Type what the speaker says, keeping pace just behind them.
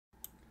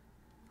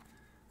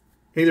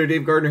Hey there,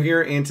 Dave Gardner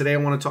here, and today I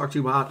want to talk to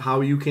you about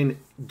how you can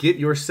get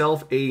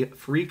yourself a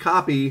free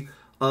copy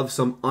of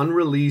some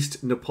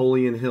unreleased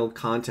Napoleon Hill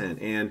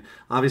content. And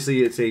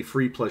obviously it's a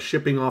free plus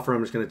shipping offer.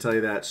 I'm just going to tell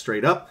you that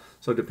straight up.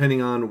 So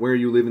depending on where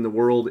you live in the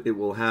world, it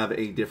will have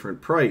a different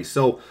price.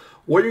 So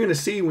what you're going to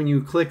see when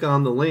you click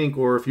on the link,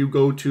 or if you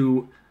go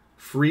to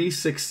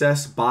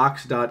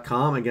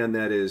freesuccessbox.com, again,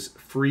 that is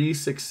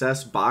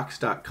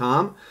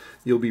freesuccessbox.com,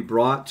 you'll be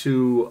brought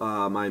to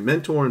my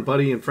mentor and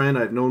buddy and friend.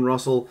 I've known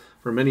Russell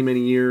for many, many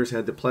years,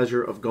 had the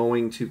pleasure of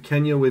going to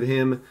Kenya with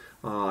him.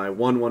 I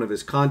won one of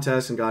his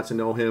contests and got to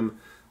know him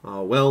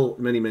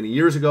many, many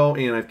years ago,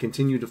 and I've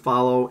continued to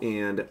follow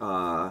and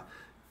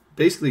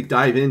basically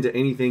dive into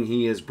anything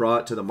he has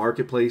brought to the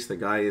marketplace. The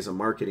guy is a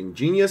marketing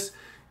genius,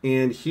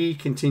 and he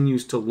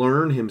continues to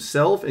learn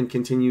himself and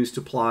continues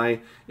to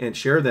apply and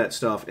share that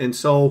stuff. And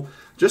so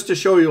just to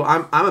show you,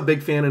 I'm a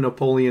big fan of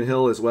Napoleon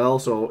Hill as well.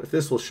 So if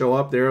this will show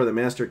up there, the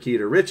Master Key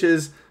to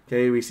Riches.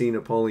 Okay, we see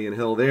Napoleon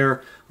Hill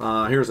there.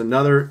 Here's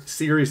another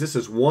series. This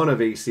is one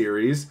of a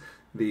series,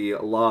 The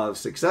Law of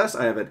Success.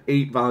 I have an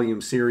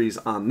 8-volume series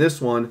on this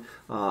one.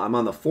 I'm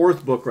on the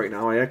 4th book right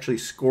now. I actually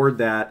scored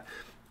that,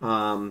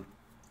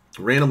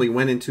 randomly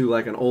went into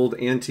like an old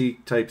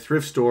antique type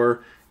thrift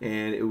store,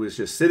 and it was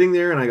just sitting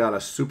there, and I got a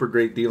super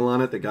great deal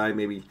on it. The guy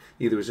maybe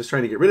either was just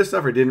trying to get rid of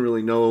stuff or didn't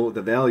really know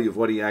the value of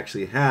what he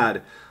actually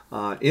had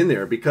in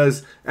there.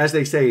 Because as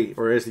they say,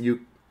 or as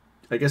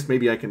I guess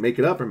maybe I can make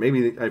it up, or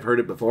maybe I've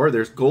heard it before,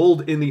 there's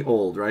gold in the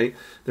old, right?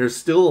 There's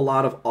still a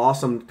lot of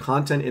awesome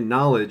content and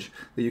knowledge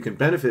that you can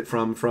benefit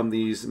from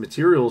these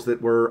materials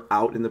that were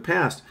out in the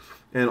past.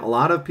 And a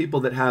lot of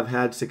people that have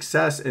had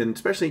success, and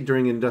especially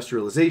during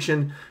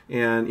industrialization,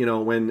 and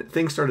when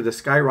things started to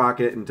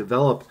skyrocket and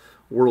develop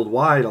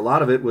worldwide, a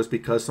lot of it was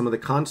because some of the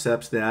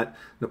concepts that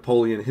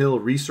Napoleon Hill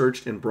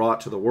researched and brought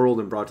to the world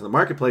and brought to the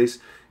marketplace.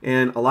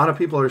 And a lot of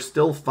people are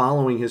still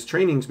following his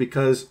trainings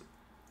because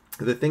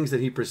the things that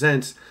he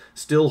presents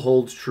still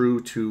holds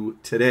true to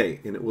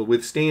today, and it will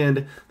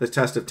withstand the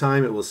test of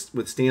time. It will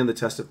withstand the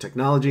test of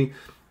technology,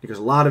 because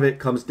a lot of it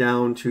comes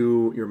down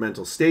to your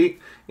mental state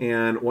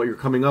and what you're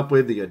coming up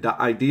with, the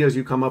ideas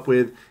you come up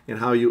with, and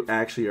how you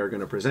actually are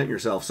going to present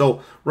yourself.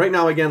 So right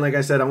now, again, like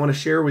I said, I want to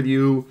share with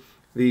you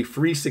the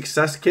free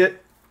success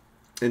kit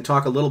and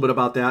talk a little bit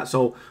about that.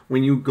 So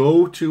when you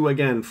go to,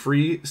 again,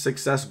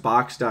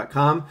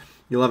 freesuccessbox.com,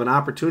 you'll have an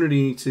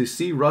opportunity to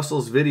see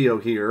Russell's video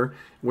here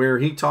where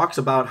he talks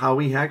about how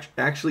he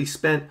actually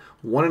spent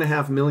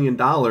 $1.5 million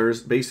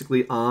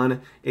basically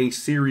on a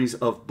series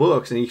of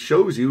books. And he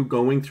shows you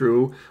going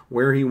through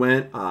where he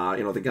went.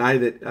 The guy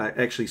that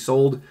actually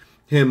sold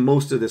him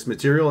most of this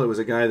material, it was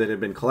a guy that had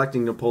been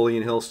collecting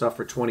Napoleon Hill stuff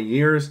for 20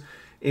 years.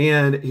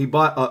 And he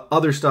bought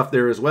other stuff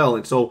there as well.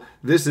 And so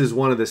this is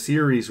one of the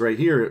series right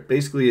here.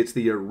 Basically, it's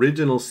the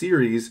original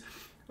series.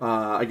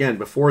 Again,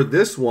 before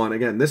this one,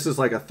 again, this is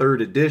like a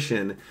 3rd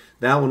edition.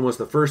 That one was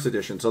the 1st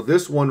edition. So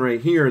this one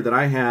right here that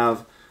I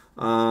have,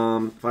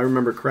 if I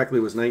remember correctly,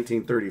 was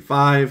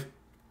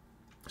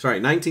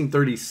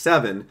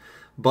 1937,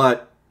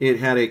 but it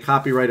had a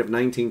copyright of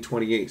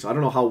 1928. So I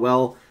don't know how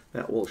well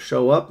that will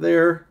show up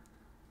there.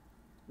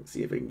 Let's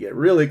see if we can get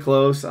really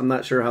close. I'm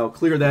not sure how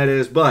clear that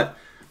is, but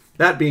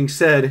that being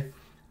said,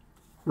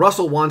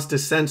 Russell wants to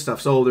send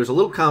stuff. So there's a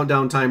little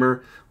countdown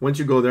timer. Once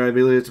you go there, I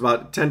believe it's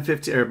about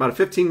 10-15 or about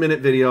a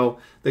 15-minute video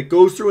that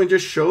goes through and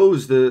just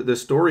shows the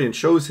story and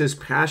shows his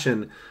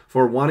passion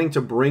for wanting to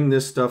bring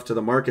this stuff to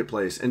the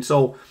marketplace. And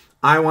so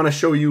I want to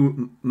show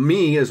you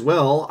me as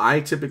well.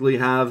 I typically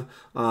have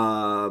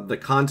the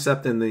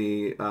concept and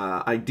the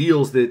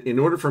ideals that in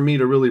order for me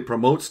to really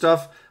promote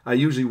stuff, I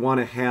usually want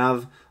to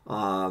have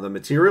the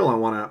material. I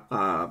want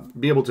to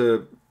be able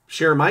to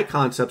share my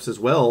concepts as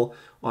well,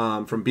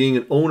 from being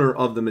an owner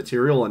of the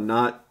material and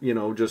not,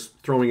 just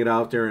throwing it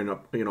out there and,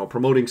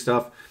 promoting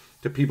stuff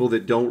to people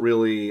that don't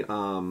really,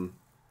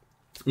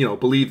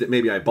 believe that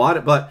maybe I bought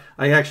it, but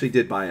I actually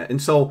did buy it.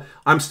 And so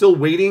I'm still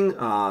waiting.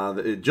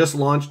 It just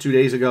launched 2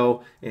 days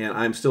ago, and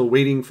I'm still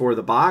waiting for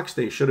the box.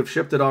 They should have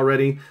shipped it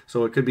already,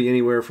 so it could be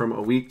anywhere from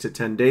a week to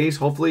 10 days,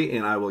 hopefully,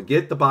 and I will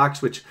get the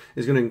box, which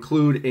is going to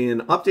include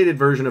an updated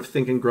version of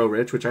Think and Grow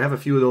Rich, which I have a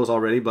few of those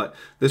already, but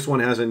this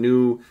one has a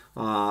new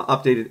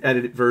updated,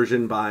 edited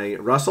version by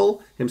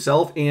Russell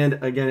himself,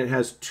 and again, it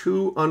has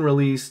 2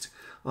 unreleased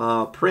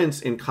prints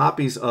and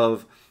copies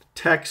of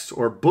texts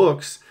or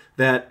books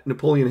that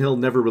Napoleon Hill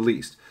never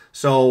released.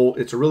 So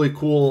it's a really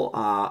cool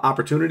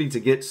opportunity to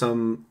get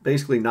some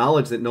basically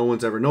knowledge that no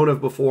one's ever known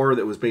of before,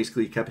 that was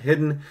basically kept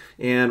hidden,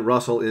 and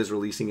Russell is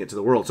releasing it to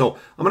the world. So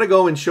I'm going to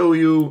go and show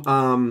you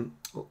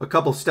a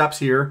couple steps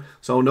here.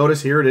 So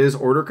notice here it is,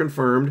 order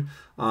confirmed.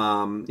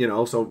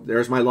 So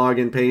there's my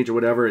login page or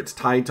whatever. It's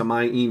tied to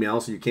my email,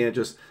 so you can't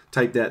just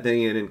type that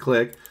thing in and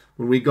click.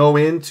 When we go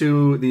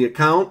into the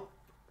account,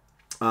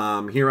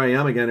 here I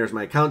am. Again, there's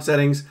my account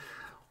settings.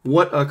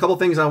 A couple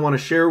things I want to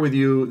share with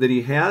you that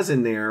he has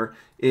in there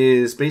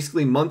is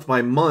basically month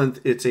by month,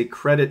 it's a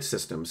credit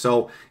system.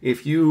 So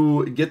if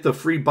you get the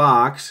free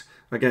box,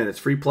 again, it's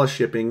free plus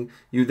shipping.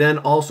 You then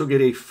also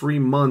get a free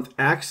month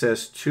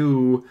access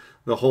to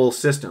the whole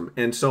system.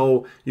 And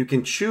so you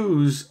can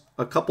choose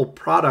a couple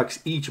products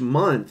each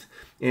month,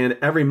 and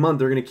every month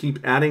they're going to keep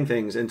adding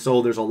things. And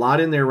so there's a lot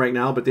in there right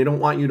now, but they don't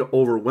want you to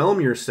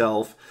overwhelm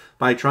yourself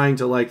by trying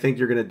to like think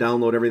you're going to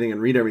download everything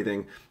and read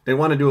everything. They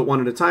want to do it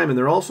one at a time, and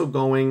they're also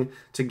going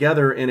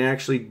together and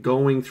actually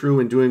going through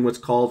and doing what's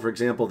called, for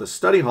example, the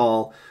study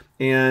hall,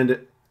 and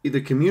the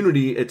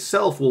community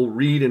itself will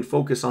read and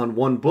focus on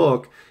one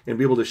book and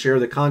be able to share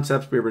the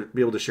concepts, be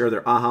able to share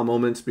their aha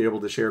moments, be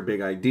able to share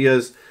big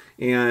ideas,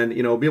 and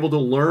be able to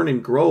learn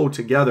and grow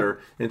together.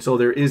 And so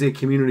there is a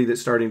community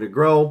that's starting to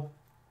grow.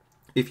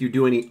 If you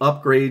do any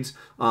upgrades,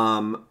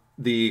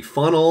 the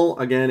funnel,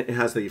 again, it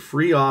has the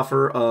free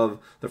offer of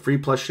the free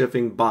plus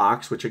shipping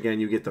box, which again,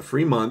 you get the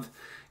free month.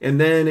 And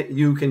then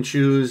you can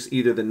choose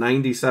either the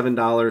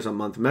 $97 a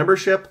month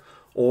membership,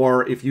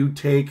 or if you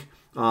take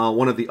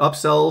one of the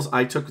upsells.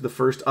 I took the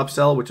first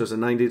upsell, which was a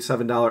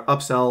 $97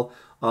 upsell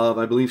of,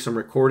 I believe, some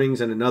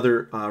recordings and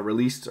another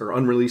released or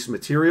unreleased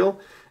material.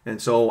 And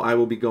so I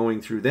will be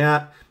going through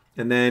that.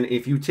 And then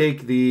if you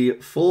take the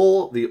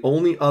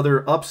only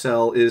other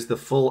upsell is the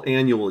full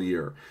annual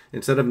year.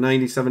 Instead of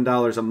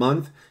 $97 a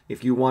month,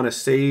 if you want to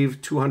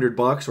save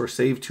 $200 or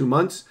save 2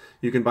 months,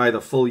 you can buy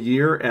the full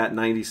year at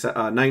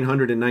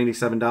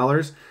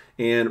 $997.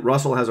 And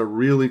Russell has a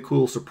really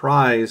cool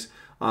surprise.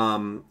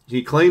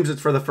 He claims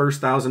it's for the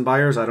first 1,000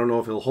 buyers. I don't know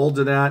if he'll hold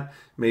to that.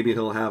 Maybe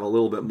he'll have a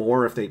little bit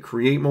more if they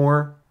create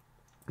more,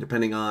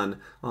 depending on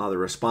the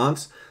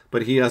response.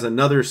 But he has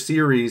another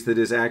series that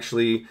is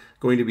actually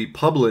going to be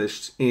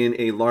published in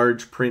a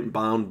large print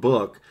bound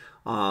book.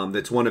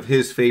 That's one of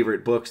his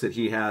favorite books that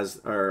he has,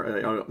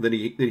 or that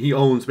he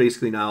owns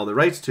basically now the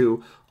rights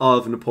to,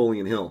 of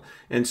Napoleon Hill.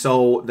 And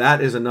so that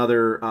is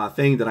another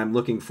thing that I'm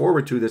looking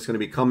forward to that's going to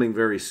be coming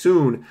very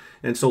soon.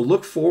 And so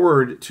look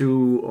forward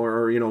to,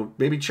 or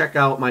maybe check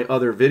out my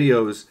other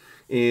videos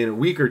in a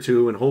week or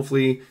two, and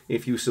hopefully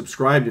if you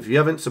subscribed, if you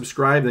haven't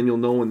subscribed, then you'll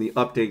know when the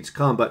updates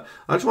come. But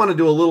I just want to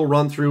do a little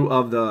run through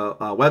of the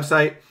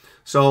website.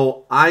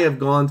 So I have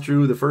gone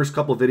through the first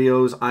couple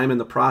videos. I'm in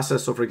the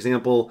process. So for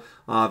example,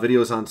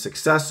 videos on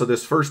success. So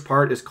this first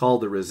part is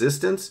called The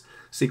Resistance,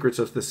 Secrets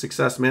of the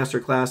Success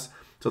Masterclass.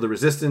 So the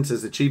resistance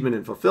is achievement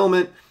and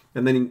fulfillment.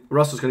 And then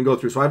Russell's going to go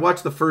through. So I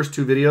watched the first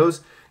 2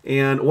 videos,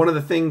 and one of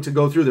the things to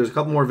go through, there's a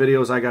couple more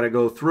videos I got to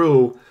go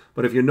through.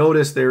 But if you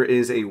notice, there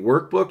is a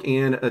workbook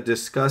and a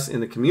discuss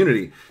in the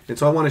community. And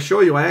so I want to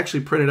show you, I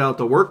actually printed out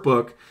the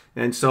workbook.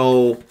 And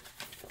so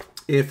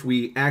if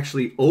we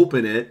actually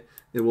open it,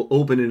 it will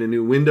open in a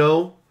new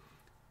window.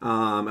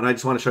 And I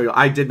just want to show you,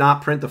 I did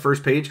not print the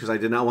first page because I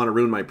did not want to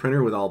ruin my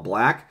printer with all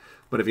black.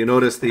 But if you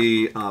notice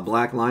the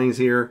black lines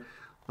here,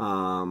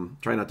 try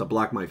not to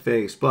block my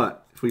face.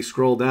 But if we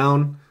scroll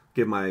down,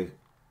 give my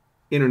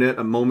internet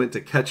a moment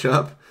to catch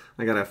up.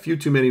 I got a few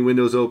too many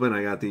windows open.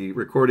 I got the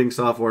recording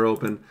software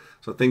open,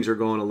 so things are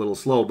going a little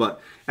slow. But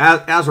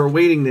as we're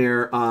waiting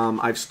there,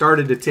 I've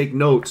started to take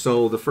notes.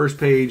 So the first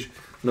page,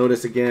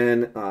 notice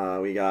again,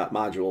 we got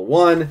module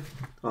 1,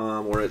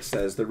 where it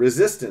says the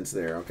resistance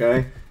there,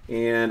 okay?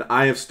 And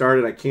I have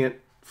started, I can't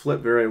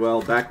flip very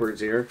well backwards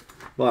here,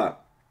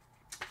 but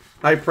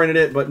I printed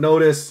it. But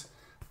notice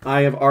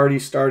I have already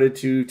started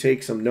to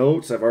take some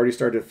notes. I've already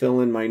started to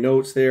fill in my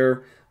notes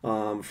there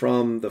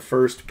from the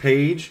first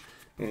page.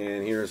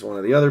 And here's one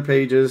of the other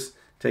pages,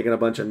 taking a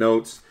bunch of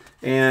notes.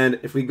 And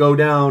if we go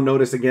down,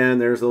 notice again,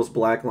 there's those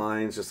black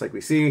lines, just like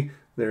we see.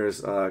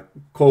 There's a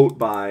quote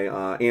by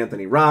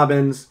Anthony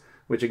Robbins,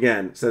 which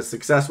again says,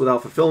 success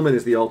without fulfillment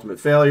is the ultimate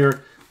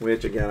failure,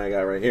 which again I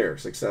got right here.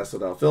 Success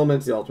without fulfillment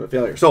is the ultimate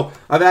failure. So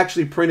I've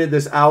actually printed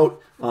this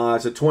out.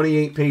 It's a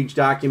 28-page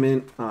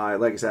document.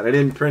 Like I said, I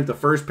didn't print the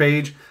first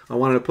page. I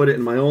wanted to put it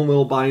in my own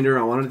little binder.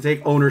 I wanted to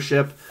take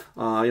ownership.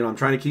 I'm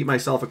trying to keep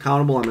myself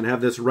accountable. I'm going to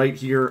have this right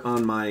here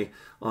on my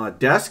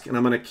desk, and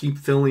I'm going to keep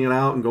filling it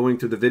out and going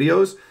through the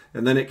videos,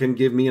 and then it can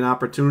give me an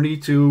opportunity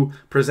to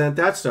present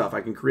that stuff.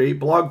 I can create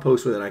blog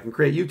posts with it. I can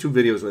create YouTube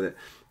videos with it.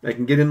 I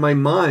can get in my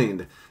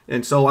mind,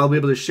 and so I'll be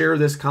able to share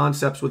this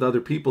concepts with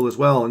other people as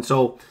well. And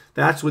so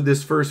that's with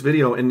this first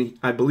video, and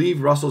I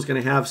believe Russell's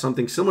going to have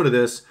something similar to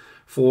this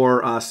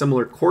for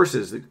similar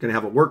courses. They're going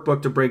to have a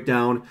workbook to break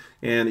down,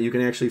 and you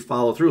can actually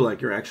follow through like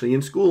you're actually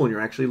in school and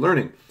you're actually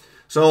learning.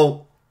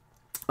 So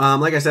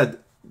like I said,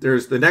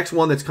 there's the next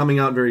one that's coming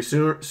out very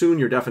soon,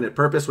 Your Definite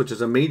Purpose, which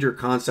is a major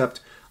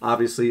concept,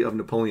 obviously, of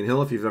Napoleon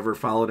Hill, if you've ever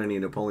followed any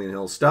Napoleon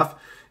Hill stuff.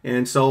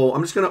 And so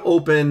I'm just going to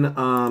open,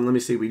 let me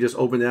see, we just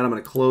opened that. I'm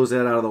going to close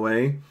that out of the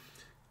way.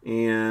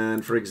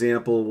 And for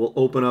example, we'll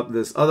open up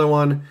this other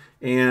one.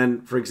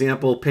 And for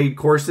example, paid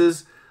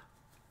courses.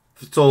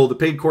 So the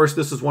paid course,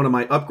 this is one of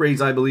my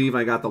upgrades, I believe.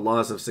 I got the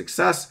Laws of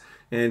Success.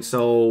 And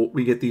so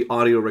we get the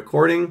audio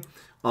recording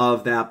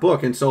of that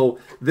book. And so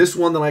this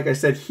one, like I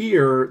said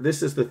here,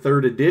 this is the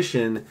 3rd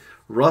edition.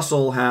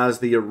 Russell has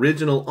the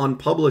original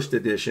unpublished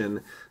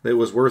edition that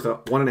was worth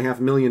 $1.5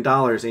 million,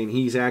 and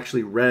he's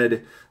actually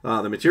read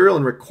the material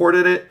and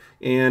recorded it,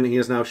 and he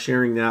is now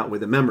sharing that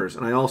with the members.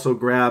 And I also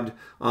grabbed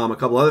a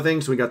couple other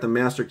things. So we got the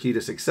Master Key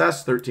to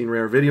Success, 13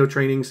 rare video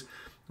trainings.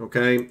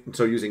 Okay,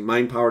 so using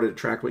mind power to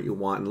attract what you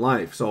want in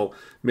life. So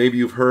maybe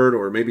you've heard,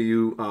 or maybe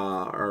you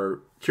are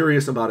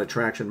curious about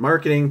attraction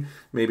marketing.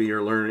 Maybe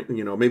you're learning,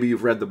 maybe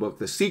you've read the book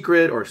The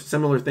Secret or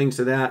similar things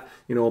to that,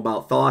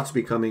 about thoughts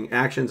becoming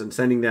actions and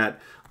sending that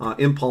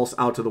impulse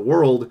out to the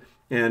world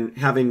and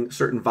having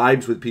certain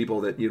vibes with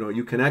people that,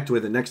 you connect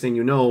with. And next thing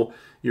you know,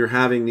 you're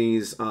having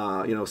these,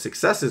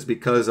 successes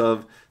because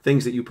of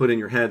things that you put in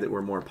your head that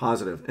were more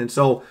positive. And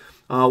so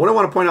what I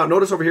want to point out,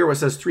 notice over here where it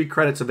says 3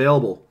 credits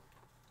available.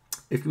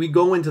 If we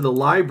go into the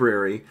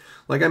library,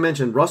 like I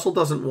mentioned, Russell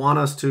doesn't want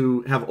us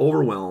to have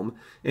overwhelm,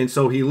 and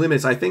so he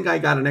limits. I think I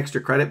got an extra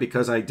credit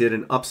because I did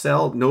an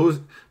upsell.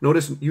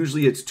 Notice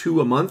usually it's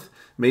 2 a month.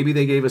 Maybe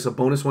they gave us a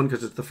bonus one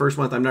because it's the first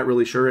month. I'm not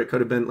really sure. It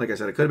could have been, like I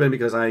said, it could have been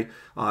because I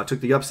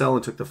took the upsell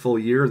and took the full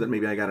year, that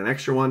maybe I got an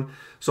extra one.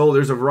 So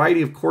there's a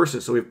variety of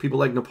courses. So we have people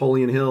like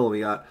Napoleon Hill.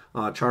 We got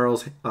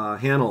Charles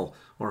Hannell,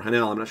 or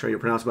Hanel, I'm not sure how you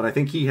pronounce it, but I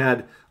think he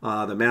had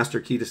the Master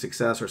Key to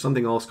Success or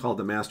something else called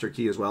the Master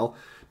Key as well.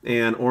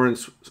 And Oren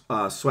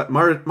Sweat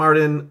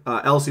Martin,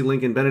 Elsie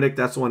Lincoln Benedict,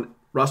 that's the one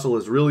Russell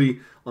is really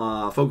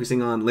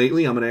focusing on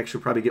lately. I'm going to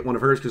actually probably get one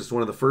of hers because it's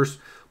one of the first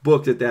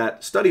book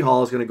that study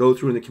hall is going to go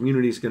through and the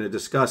community is going to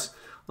discuss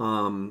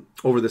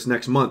over this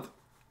next month.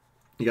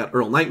 You got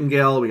Earl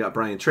Nightingale, we got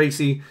Brian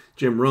Tracy,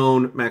 Jim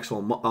Rohn,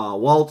 Maxwell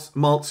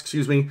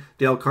Maltz,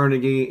 Dale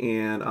Carnegie,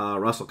 and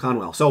Russell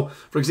Conwell. So,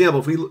 for example,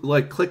 if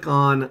we click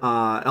on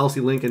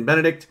Elsie Lincoln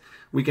Benedict,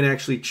 we can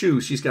actually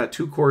choose. She's got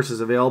 2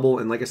 courses available,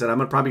 and like I said,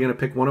 I'm probably going to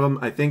pick one of them.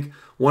 I think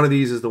one of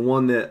these is the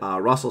one that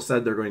Russell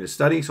said they're going to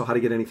study, so how to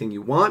get anything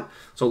you want.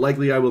 So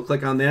likely I will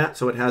click on that.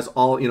 So it has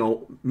all,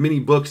 mini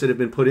books that have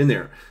been put in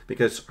there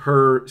because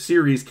her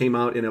series came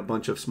out in a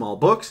bunch of small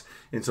books,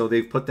 and so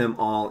they've put them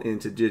all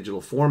into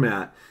digital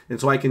format. And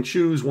so I can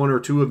choose 1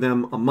 or 2 of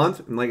them a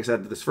month. And like I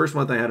said, this first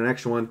month I had an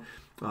extra one,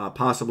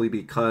 possibly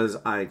because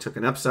I took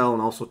an upsell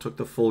and also took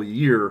the full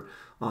year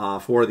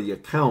for the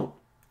account.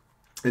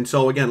 And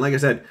so again, like I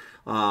said,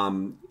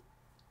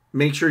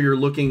 make sure you're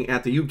looking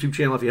at the YouTube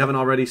channel. If you haven't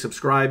already,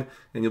 subscribe,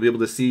 and you'll be able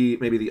to see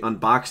maybe the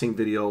unboxing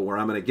video where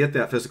I'm going to get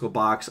that physical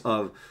box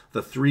of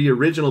the 3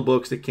 original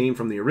books that came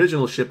from the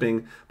original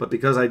shipping. But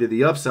because I did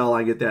the upsell,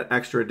 I get that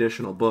extra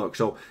additional book.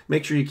 So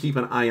make sure you keep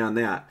an eye on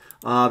that.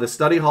 The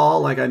study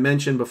hall, like I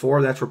mentioned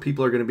before, that's where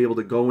people are going to be able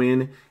to go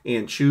in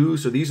and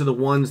choose. So these are the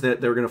ones that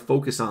they're going to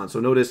focus on.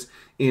 So notice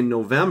in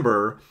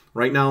November,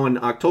 right now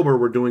in October,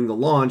 we're doing the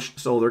launch.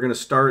 So they're going to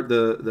start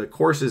the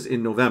courses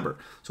in November.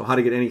 So how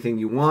to get anything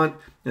you want.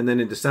 And then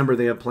in December,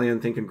 they have Plan,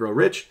 Think, and Grow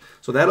Rich.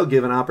 So that'll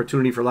give an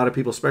opportunity for a lot of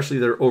people, especially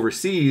that are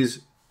overseas,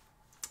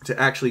 to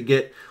actually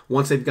get,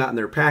 once they've gotten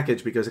their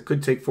package, because it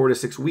could take 4 to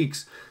 6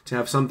 weeks to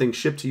have something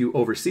shipped to you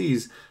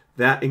overseas.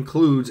 That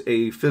includes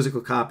a physical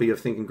copy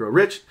of Think and Grow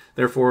Rich.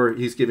 Therefore,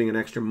 he's giving an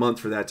extra month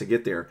for that to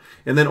get there.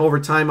 And then over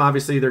time,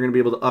 obviously, they're going to be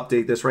able to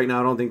update this. Right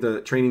now, I don't think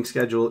the training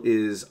schedule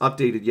is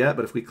updated yet.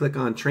 But if we click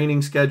on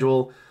training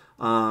schedule,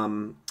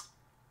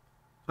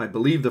 I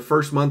believe the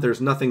first month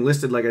there's nothing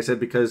listed, like I said,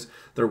 because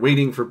they're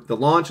waiting for the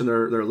launch and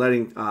they're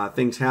letting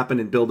things happen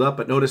and build up.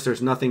 But notice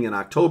there's nothing in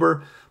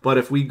October. But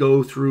if we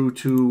go through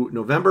to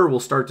November, we'll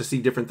start to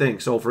see different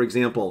things. So, for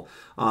example,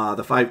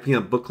 the 5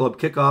 p.m. book club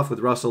kickoff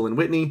with Russell and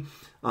Whitney.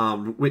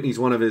 Whitney's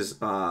one of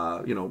his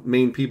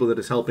main people that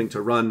is helping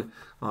to run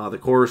the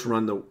course,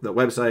 run the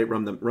website,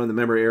 run the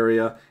member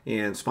area,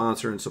 and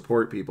sponsor and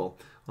support people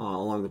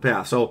along the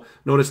path. So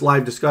notice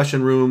live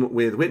discussion room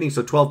with Whitney.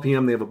 So 12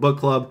 p.m. they have a book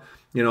club.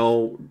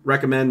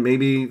 Recommend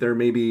maybe there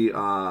may be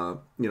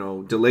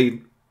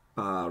delayed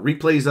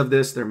replays of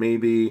this. There may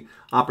be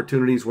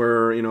opportunities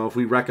where if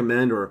we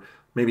recommend or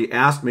maybe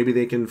ask, maybe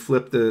they can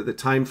flip the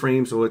time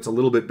frame so it's a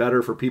little bit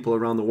better for people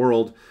around the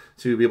world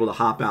to be able to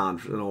hop on.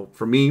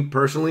 For me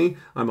personally,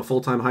 I'm a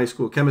full-time high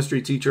school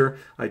chemistry teacher.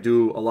 I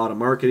do a lot of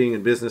marketing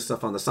and business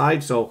stuff on the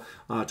side, so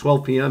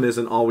 12 p.m.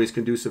 isn't always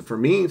conducive for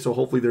me. So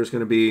hopefully there's going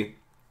to be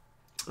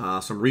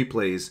some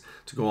replays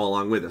to go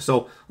along with it.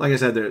 So like I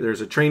said,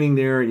 there's a training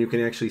there, and you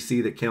can actually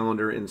see the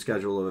calendar and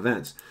schedule of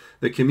events.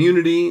 The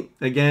community,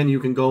 again, you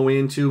can go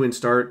into and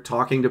start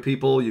talking to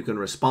people. You can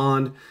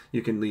respond.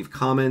 You can leave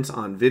comments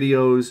on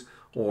videos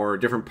or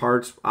different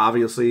parts.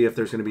 Obviously, if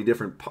there's going to be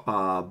different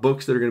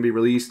books that are going to be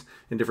released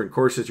in different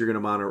courses, you're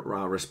going to want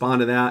to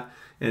respond to that.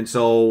 And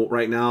so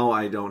right now,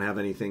 I don't have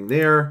anything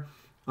there.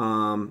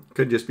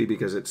 Could just be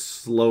because it's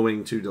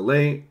slowing to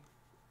delay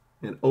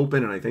and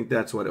open, and I think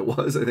that's what it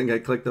was. I think I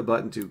clicked the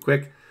button too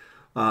quick.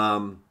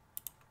 So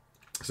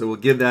we'll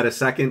give that a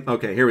second.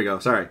 Okay, here we go.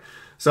 Sorry.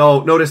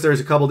 So notice there's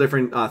a couple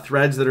different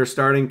threads that are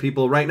starting.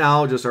 People right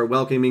now just are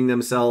welcoming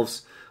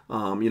themselves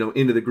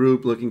into the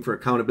group, looking for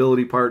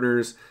accountability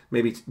partners,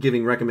 maybe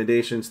giving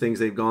recommendations, things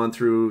they've gone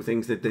through,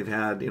 things that they've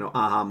had,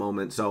 aha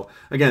moments. So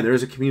again,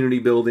 there's a community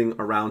building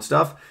around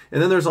stuff.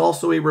 And then there's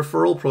also a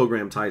referral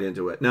program tied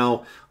into it.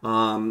 Now,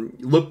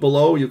 look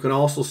below. You can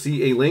also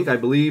see a link. I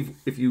believe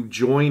if you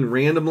join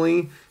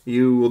randomly,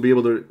 you will be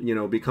able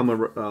to, become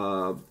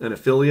an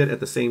affiliate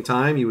at the same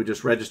time. You would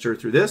just register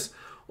through this.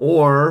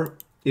 Or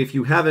if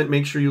you haven't,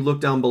 make sure you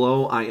look down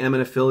below. I am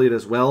an affiliate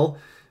as well.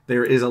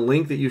 There is a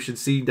link that you should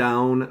see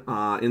down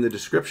in the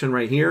description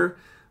right here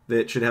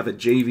that should have a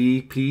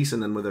JV piece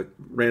and then with a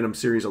random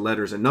series of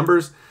letters and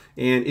numbers.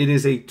 And it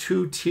is a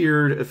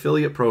 2-tiered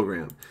affiliate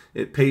program.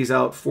 It pays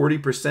out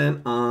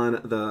 40%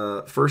 on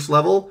the first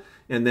level.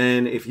 And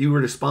then if you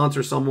were to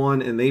sponsor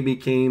someone and they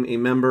became a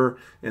member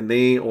and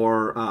they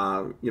or,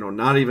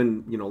 not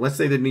even, let's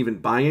say they didn't even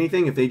buy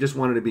anything. If they just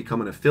wanted to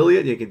become an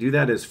affiliate, you can do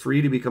that as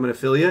free to become an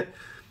affiliate.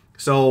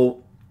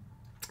 So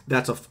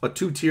that's a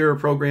 2-tier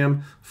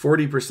program,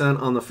 40%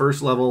 on the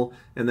first level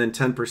and then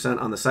 10%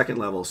 on the second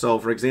level. So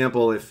for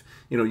example, if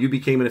you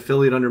became an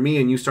affiliate under me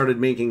and you started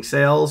making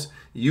sales,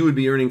 you would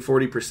be earning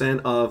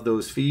 40% of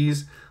those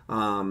fees.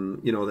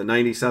 The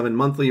 97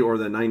 monthly or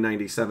the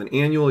 997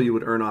 annual, you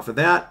would earn off of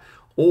that.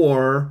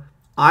 And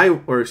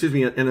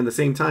at the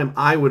same time,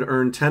 I would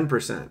earn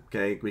 10%,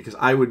 okay? Because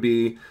I would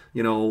be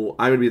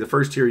the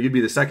first tier, you'd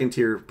be the second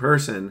tier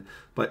person,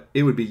 but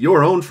it would be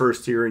your own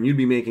first tier and you'd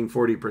be making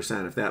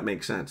 40%, if that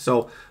makes sense.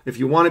 So if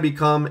you want to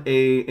become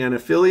an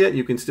affiliate,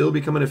 you can still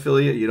become an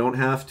affiliate. You don't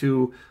have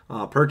to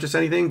purchase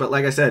anything. But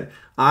like I said,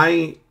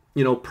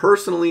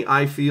 personally,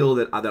 I feel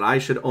that I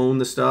should own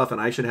the stuff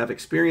and I should have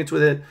experience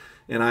with it.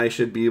 And I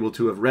should be able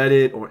to have read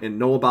it and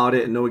know about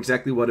it and know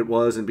exactly what it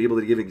was and be able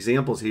to give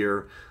examples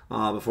here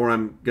before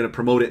I'm going to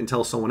promote it and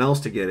tell someone else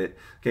to get it.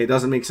 Okay, it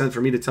doesn't make sense for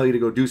me to tell you to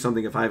go do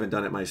something if I haven't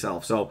done it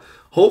myself. So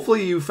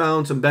hopefully you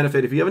found some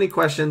benefit. If you have any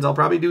questions, I'll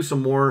probably do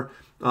some more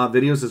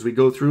videos as we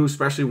go through,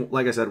 especially,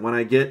 like I said, when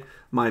I get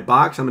my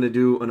box, I'm going to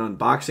do an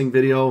unboxing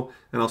video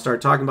and I'll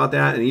start talking about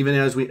that. And even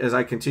as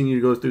I continue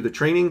to go through the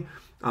training,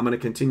 I'm going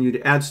to continue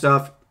to add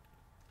stuff.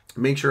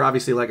 Make sure,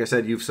 obviously, like I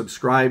said, you've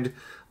subscribed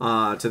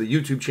to the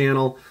YouTube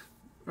channel.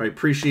 I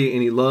appreciate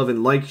any love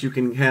and likes you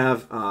can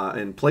have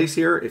in place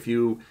here. If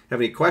you have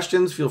any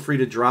questions, feel free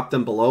to drop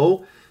them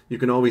below. You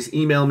can always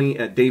email me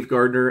at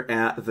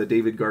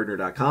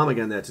DaveGardner@theDaveGardner.com.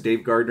 Again, that's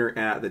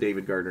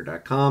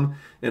DaveGardner@theDaveGardner.com.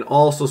 And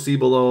also see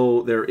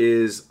below there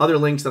is other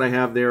links that I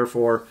have there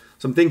for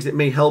some things that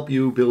may help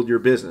you build your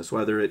business,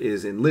 whether it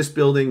is in list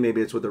building,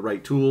 maybe it's with the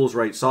right tools,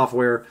 right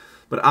software.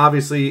 But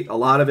obviously, a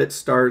lot of it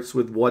starts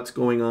with what's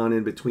going on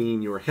in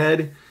between your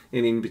head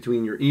and in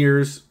between your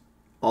ears.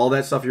 All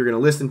that stuff you're going to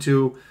listen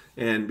to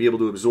and be able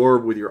to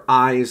absorb with your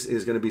eyes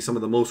is going to be some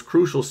of the most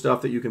crucial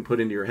stuff that you can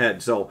put into your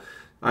head. So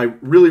I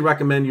really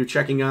recommend you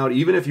checking out,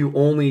 even if you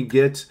only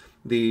get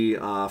the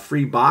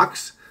free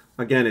box.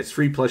 Again, it's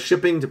free plus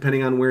shipping.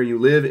 Depending on where you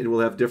live, it will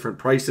have different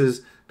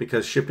prices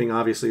because shipping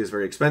obviously is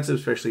very expensive,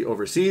 especially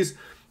overseas.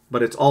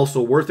 But it's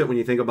also worth it when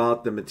you think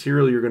about the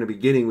material you're going to be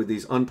getting with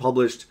these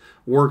unpublished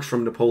works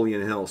from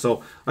Napoleon Hill.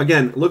 So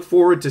again, look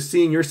forward to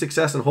seeing your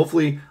success, and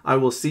hopefully I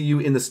will see you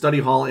in the study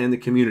hall and the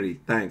community.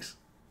 Thanks.